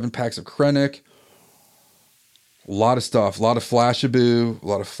 6, 7 packs of Krennic. A lot of stuff. A lot of Flashabou. A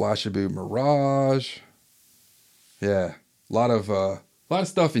lot of Flashabou Mirage. Yeah, a lot of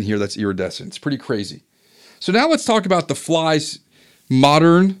stuff in here that's iridescent. It's pretty crazy. So now let's talk about the flies,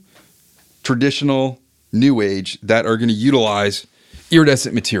 modern, traditional, new age, that are going to utilize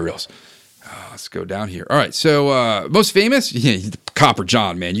iridescent materials. Let's go down here. All right, so most famous, Copper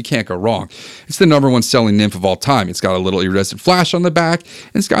John, man. You can't go wrong. It's the #1 selling nymph of all time. It's got a little iridescent flash on the back,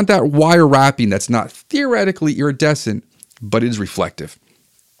 and it's got that wire wrapping that's not theoretically iridescent, but it is reflective.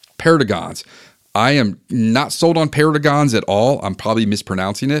 Paradagons. I am not sold on Paradagons at all. I'm probably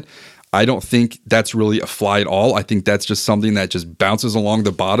mispronouncing it. I don't think that's really a fly at all. I think that's just something that just bounces along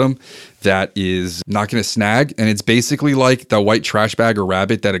the bottom that is not going to snag. And it's basically like the white trash bag or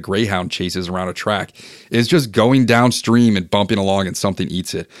rabbit that a greyhound chases around a track. It's just going downstream and bumping along and something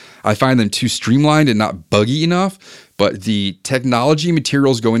eats it. I find them too streamlined and not buggy enough, but the technology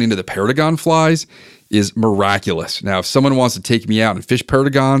materials going into the Paradagon flies is miraculous. Now, if someone wants to take me out and fish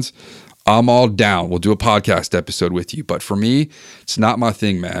Paradagons, I'm all down. We'll do a podcast episode with you. But for me, it's not my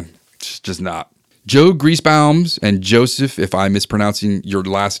thing, man. It's just not. Joe Griesbaums and Joseph, if I'm mispronouncing your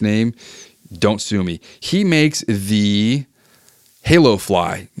last name, don't sue me. He makes the Halo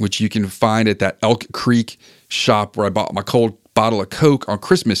Fly, which you can find at that Elk Creek shop where I bought my cold bottle of Coke on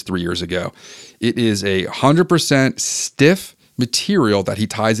Christmas 3 years ago. It is 100% stiff material that he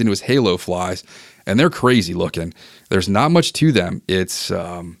ties into his Halo Flies, and they're crazy looking. There's not much to them. It's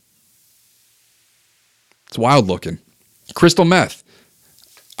wild looking. Crystal meth.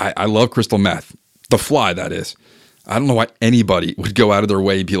 I love crystal meth. The fly, that is. I don't know why anybody would go out of their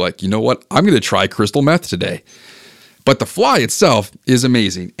way and be like, you know what? I'm going to try crystal meth today. But the fly itself is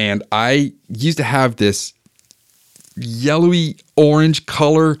amazing. And I used to have this yellowy orange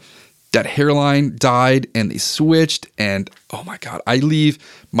color. That hairline died and they switched. And oh my God, I leave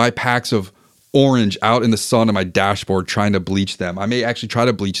my packs of orange out in the sun on my dashboard trying to bleach them. I may actually try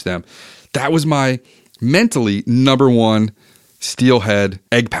to bleach them. That was my mentally number one steelhead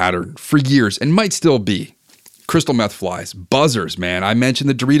egg pattern for years and might still be. Crystal meth flies, buzzers, man. I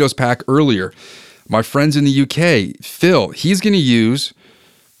mentioned the Doritos pack earlier. My friends in the UK, Phil, he's going to use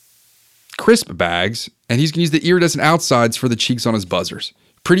crisp bags and he's going to use the iridescent outsides for the cheeks on his buzzers.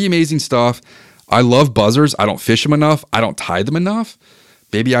 Pretty amazing stuff. I love buzzers. I don't fish them enough. I don't tie them enough.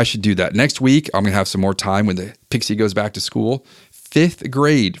 Maybe I should do that. Next week, I'm going to have some more time when the Pixie goes back to school. 5th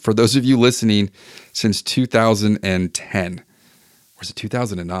grade, for those of you listening, since 2010. Or is it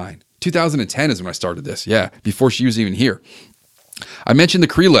 2009? 2010 is when I started this. Yeah, before she was even here. I mentioned the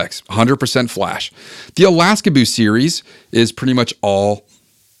Krelex, 100% flash. The Alaska Boo series is pretty much all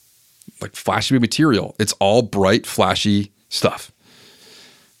like flashy material. It's all bright, flashy stuff.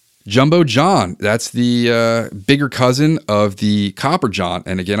 Jumbo John, that's the bigger cousin of the Copper John.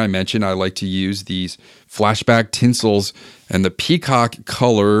 And again, I mentioned I like to use these flashback tinsels and the peacock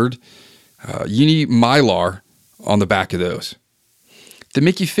colored uni mylar on the back of those. The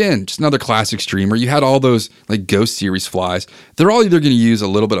Mickey Finn, just another classic streamer. You had all those like Ghost series flies. They're all either going to use a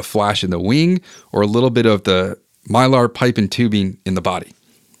little bit of flash in the wing or a little bit of the mylar pipe and tubing in the body.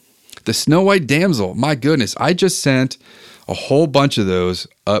 The Snow White Damsel, my goodness, I just sent a whole bunch of those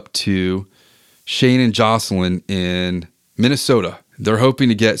up to Shane and Jocelyn in Minnesota. They're hoping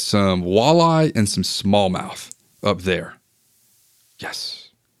to get some walleye and some smallmouth up there. Yes.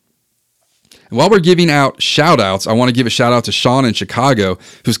 And while we're giving out shout outs, I want to give a shout out to Sean in Chicago,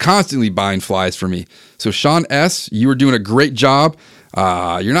 who's constantly buying flies for me. So Sean S., you are doing a great job.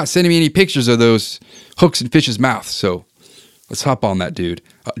 You're not sending me any pictures of those hooks in fish's mouth. So let's hop on that, dude.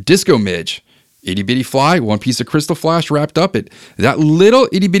 Disco Midge. Itty bitty fly, one piece of crystal flash wrapped up it. That little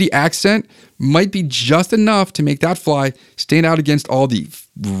itty bitty accent might be just enough to make that fly stand out against all the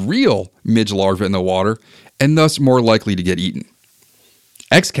real midge larvae in the water and thus more likely to get eaten.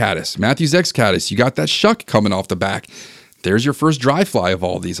 X-Caddis, Matthews X-Caddis, you got that shuck coming off the back. There's your first dry fly of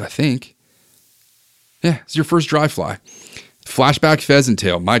all these, I think. Yeah, it's your first dry fly. Flashback pheasant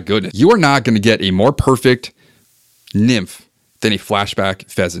tail, my goodness. You are not going to get a more perfect nymph than a flashback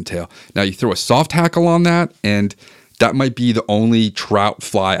pheasant tail. Now you throw a soft hackle on that, and that might be the only trout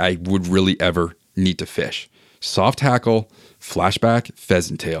fly I would really ever need to fish. Soft hackle, flashback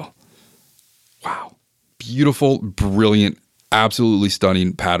pheasant tail. Wow. Beautiful, brilliant, absolutely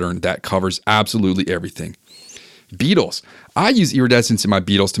stunning pattern that covers absolutely everything. Beetles. I use iridescence in my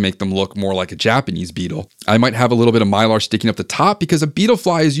beetles to make them look more like a Japanese beetle. I might have a little bit of mylar sticking up the top because a beetle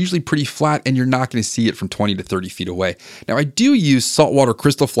fly is usually pretty flat and you're not going to see it from 20 to 30 feet away. Now, I do use saltwater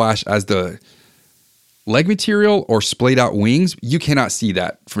crystal flash as the leg material or splayed out wings. You cannot see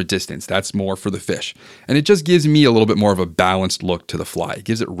that from a distance. That's more for the fish. And it just gives me a little bit more of a balanced look to the fly. It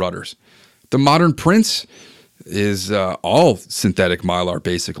gives it rudders. The Modern Prince is all synthetic mylar,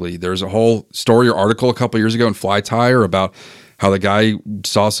 basically. There's a whole story or article a couple years ago in Fly Tire about how the guy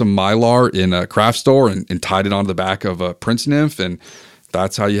saw some mylar in a craft store and tied it onto the back of a Prince nymph, and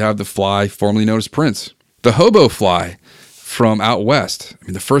that's how you have the fly formerly known as Prince. The hobo fly from out west. I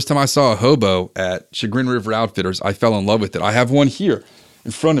mean, the first time I saw a hobo at Chagrin River Outfitters, I fell in love with it. I have one here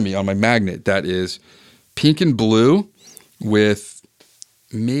in front of me on my magnet that is pink and blue with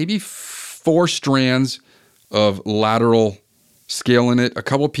maybe 4 strands of lateral scale in it, a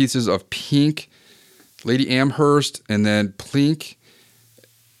couple pieces of pink Lady Amherst, and then pink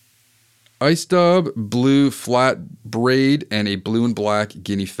ice dub, blue flat braid, and a blue and black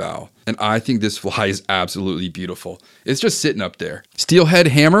guinea fowl. And I think this fly is absolutely beautiful. It's just sitting up there. Steelhead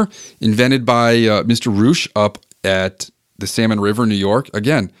hammer, invented by Mr. Roosh up at the Salmon River, New York.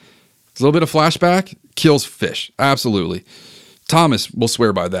 Again, a little bit of flashback, kills fish. Absolutely. Thomas will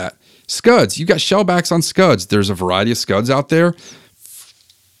swear by that. Scuds, you got shellbacks on scuds. There's a variety of scuds out there.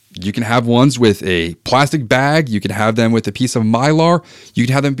 You can have ones with a plastic bag. You can have them with a piece of mylar. You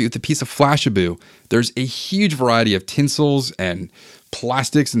can have them with a piece of Flashabou. There's a huge variety of tinsels and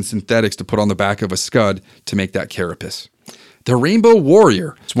plastics and synthetics to put on the back of a scud to make that carapace. The Rainbow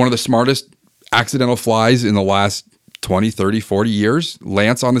Warrior. It's one of the smartest accidental flies in the last 20, 30, 40 years.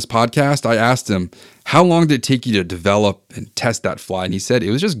 Lance on this podcast, I asked him, how long did it take you to develop and test that fly? And he said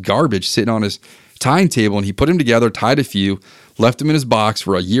it was just garbage sitting on his tying table, and he put them together, tied a few, left them in his box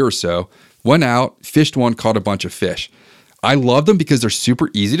for a year or so, went out, fished one, caught a bunch of fish. I love them because they're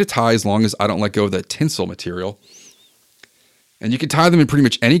super easy to tie as long as I don't let go of that tinsel material. And you can tie them in pretty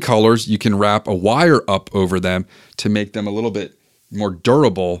much any colors. You can wrap a wire up over them to make them a little bit more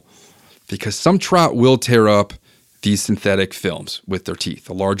durable, because some trout will tear up these synthetic films with their teeth.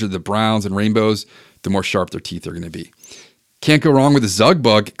 The larger the browns and rainbows, the more sharp their teeth are going to be. Can't go wrong with a Zug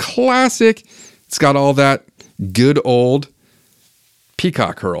Bug. Classic. It's got all that good old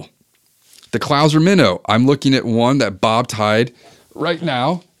peacock curl. The Clouser Minnow. I'm looking at one that Bob tied right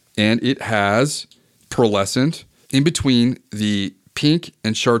now, and it has pearlescent in between the pink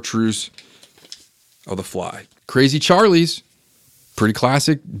and chartreuse of the fly. Crazy Charlie's. Pretty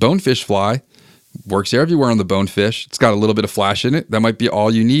classic bonefish fly. Works everywhere on the bonefish. It's got a little bit of flash in it. That might be all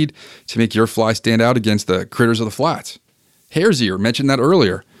you need to make your fly stand out against the critters of the flats. Hare's ear, mentioned that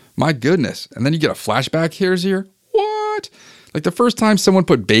earlier. My goodness. And then you get a flashback hare's ear. What? Like the first time someone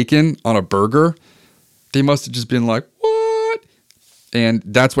put bacon on a burger, they must have just been like, what? And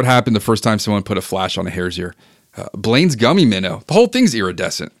that's what happened the first time someone put a flash on a hare's ear. Blaine's Gummy Minnow. The whole thing's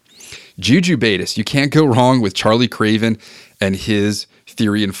iridescent. Jujubatus. You can't go wrong with Charlie Craven and his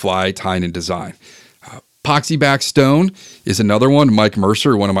theory and fly tying and design. Poxyback Stone is another one. Mike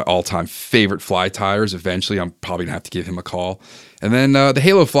Mercer, one of my all-time favorite fly tiers. Eventually, I'm probably going to have to give him a call. And then the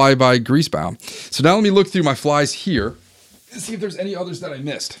Halo Fly by Greasebound. So now let me look through my flies here and see if there's any others that I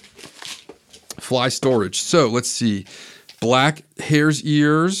missed. Fly storage. So let's see. Black hare's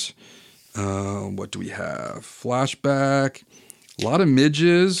ears. What do we have? Flashback. A lot of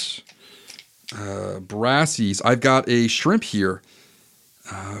midges. Brassies. I've got a shrimp here.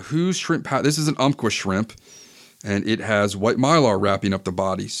 Who's shrimp? This is an Umpqua shrimp, and it has white mylar wrapping up the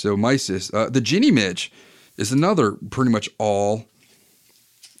body. So mysis. The Ginny Midge is another pretty much all.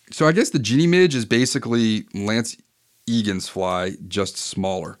 So I guess the Ginny Midge is basically Lance Egan's fly, just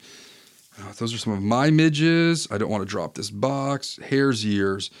smaller. Those are some of my midges. I don't want to drop this box. Hare's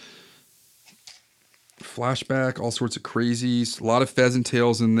ears. Flashback, all sorts of crazies. A lot of pheasant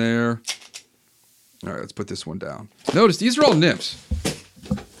tails in there. All right, let's put this one down. Notice these are all nymphs.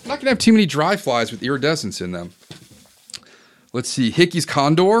 I'm not going to have too many dry flies with iridescence in them. Let's see. Hickey's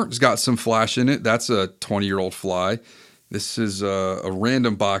Condor has got some flash in it. That's a 20-year-old fly. This is a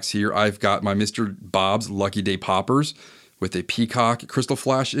random box here. I've got my Mr. Bob's Lucky Day Poppers with a peacock crystal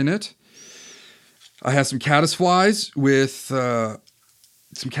flash in it. I have some caddis flies with and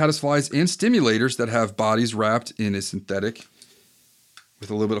stimulators that have bodies wrapped in a synthetic with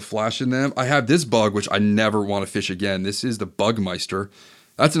a little bit of flash in them. I have this bug, which I never want to fish again. This is the Bugmeister.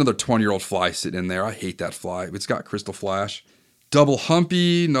 That's another 20-year-old fly sitting in there. I hate that fly. It's got crystal flash. Double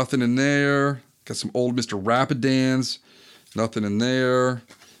Humpy, nothing in there. Got some old Mr. Rapidans, nothing in there.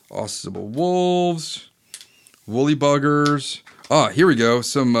 Ossible Wolves, Woolly Buggers. Here we go.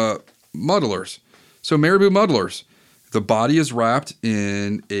 Some muddlers. So Marabou muddlers. The body is wrapped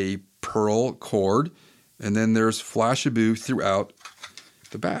in a pearl cord, and then there's Flashabou throughout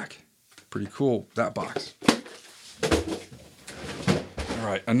the back. Pretty cool, that box. All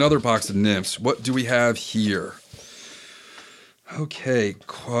right, another box of nymphs. What do we have here? Okay,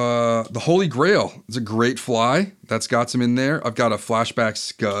 the Holy Grail is a great fly. That's got some in there. I've got a flashback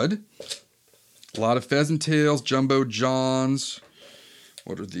scud. A lot of pheasant tails, jumbo johns.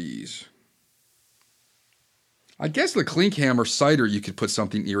 What are these? I guess the Klinkhammer cider you could put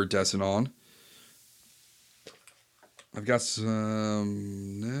something iridescent on. I've got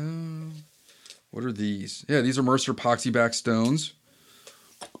some, no. What are these? Yeah, these are Mercer Poxyback Stones.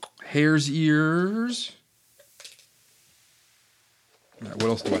 Hare's ears. All right, what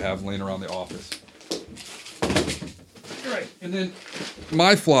else do I have laying around the office? All right, and then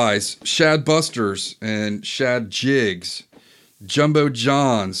my flies, shad busters and shad jigs. Jumbo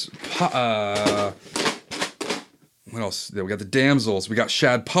Johns. What else? We got the damsels. We got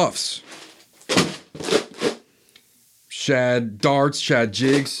shad puffs. Shad darts, shad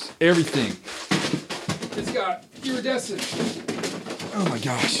jigs, everything. It's got iridescent. Oh my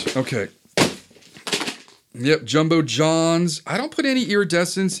gosh. Okay. Yep, Jumbo Johns. I don't put any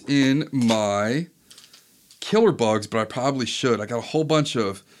iridescence in my killer bugs, but I probably should. I got a whole bunch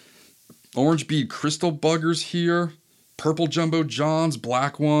of orange bead crystal buggers here. Purple Jumbo Johns,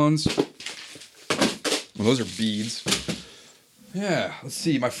 black ones. Well, those are beads. Yeah, let's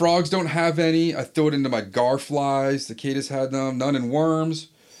see. My frogs don't have any. I throw it into my garflies. Cicadas had them. None in worms.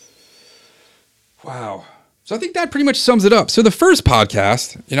 Wow. So I think that pretty much sums it up. So the first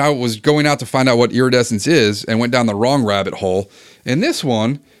podcast, I was going out to find out what iridescence is and went down the wrong rabbit hole. In this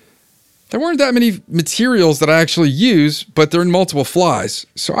one, there weren't that many materials that I actually use, but they're in multiple flies.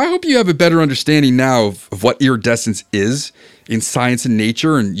 So I hope you have a better understanding now of what iridescence is in science and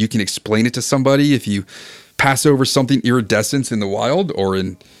nature, and you can explain it to somebody if you pass over something iridescent in the wild or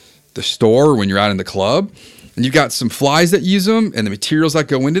in the store when you're out in the club. And you've got some flies that use them and the materials that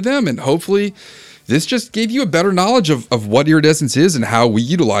go into them, and hopefully this just gave you a better knowledge of what iridescence is and how we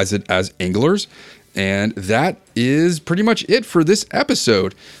utilize it as anglers. And that is pretty much it for this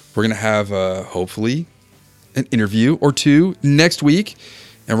episode. We're going to have, hopefully, an interview or two next week,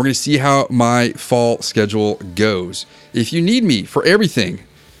 and we're going to see how my fall schedule goes. If you need me for everything,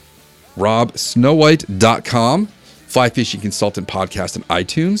 robsnowhite.com, Fly Fishing Consultant Podcast on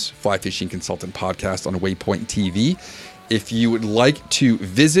iTunes, Fly Fishing Consultant Podcast on Waypoint TV. If you would like to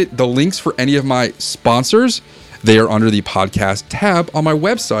visit the links for any of my sponsors, they are under the podcast tab on my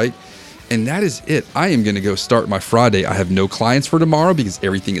website. And that is it. I am going to go start my Friday. I have no clients for tomorrow because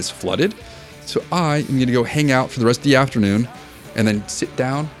everything is flooded. So I am going to go hang out for the rest of the afternoon and then sit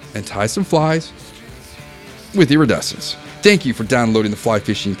down and tie some flies with iridescence. Thank you for downloading the Fly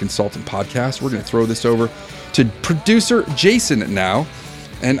Fishing Consultant Podcast. We're going to throw this over to producer Jason now.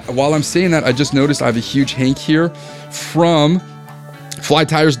 And while I'm saying that, I just noticed I have a huge hank here from Fly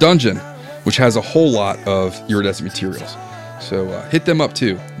Tires Dungeon, which has a whole lot of iridescent materials. So hit them up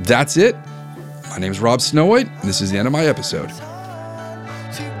too. That's it. My name is Rob Snowhite, and this is the end of my episode.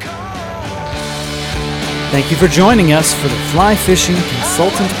 Thank you for joining us for the Fly Fishing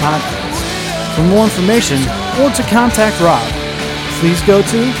Consultant Podcast. For more information or to contact Rob, please go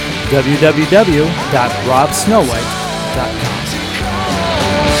to www.robsnowhite.com.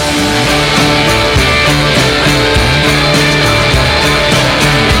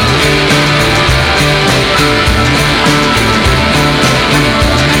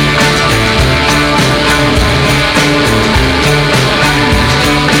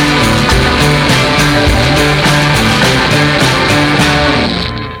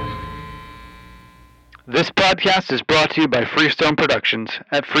 This podcast is brought to you by Freestone Productions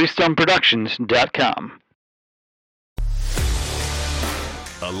at freestoneproductions.com.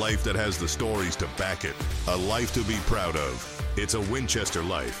 A life that has the stories to back it. A life to be proud of. It's a Winchester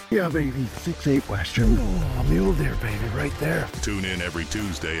life. Yeah, baby. 6'8" Western. Oh, mule deer, baby, right there. Tune in every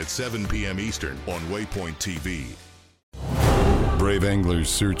Tuesday at 7 p.m. Eastern on Waypoint TV. Brave anglers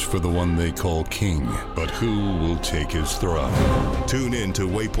search for the one they call king, but who will take his throne? Tune in to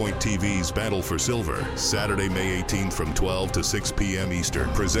Waypoint TV's Battle for Silver, Saturday, May 18th from 12 to 6 p.m.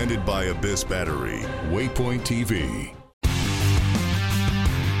 Eastern. Presented by Abyss Battery. Waypoint TV.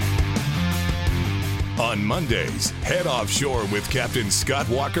 On Mondays, head offshore with Captain Scott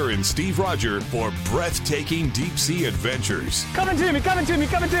Walker and Steve Roger for breathtaking deep-sea adventures. Coming to me.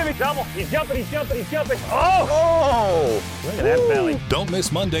 Double. He's jumping. Oh! Look at that belly. Don't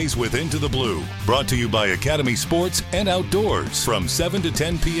miss Mondays with Into the Blue. Brought to you by Academy Sports and Outdoors from 7 to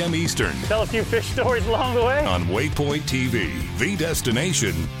 10 p.m. Eastern. Tell a few fish stories along the way. On Waypoint TV, the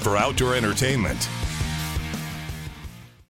destination for outdoor entertainment.